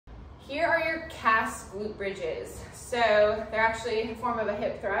Here are your KAS glute bridges. So they're actually a form of a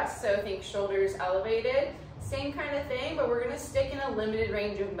hip thrust, so think shoulders elevated. Same kind of thing, but we're gonna stick in a limited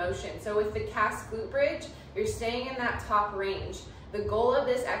range of motion. So with the KAS glute bridge, you're staying in that top range. The goal of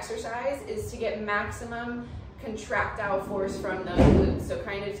this exercise is to get maximum contractile force from those glutes. So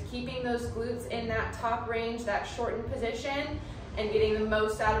kind of keeping those glutes in that top range, that shortened position, and getting the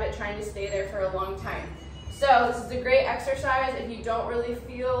most out of it, trying to stay there for a long time. So this is a great exercise if you don't really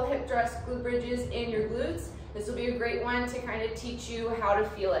feel hip thrust glute bridges in your glutes. This will be a great one to kind of teach you how to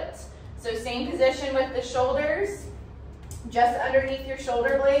feel it. So same position with the shoulders, just underneath your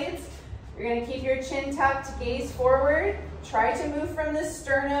shoulder blades. You're gonna keep your chin tucked, gaze forward. Try to move from the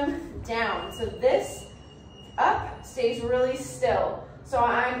sternum down. So this up stays really still. So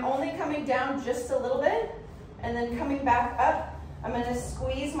I'm only coming down just a little bit and then coming back up. I'm gonna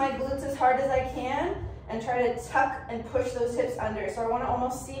squeeze my glutes as hard as I can and try to tuck and push those hips under. So I wanna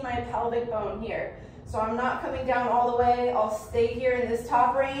almost see my pelvic bone here. So I'm not coming down all the way. I'll stay here in this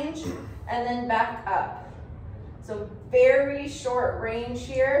top range and then back up. So very short range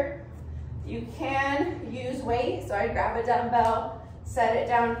here. You can use weight. So I grab a dumbbell, set it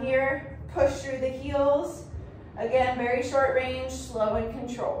down here, push through the heels. Again, very short range, slow and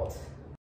controlled.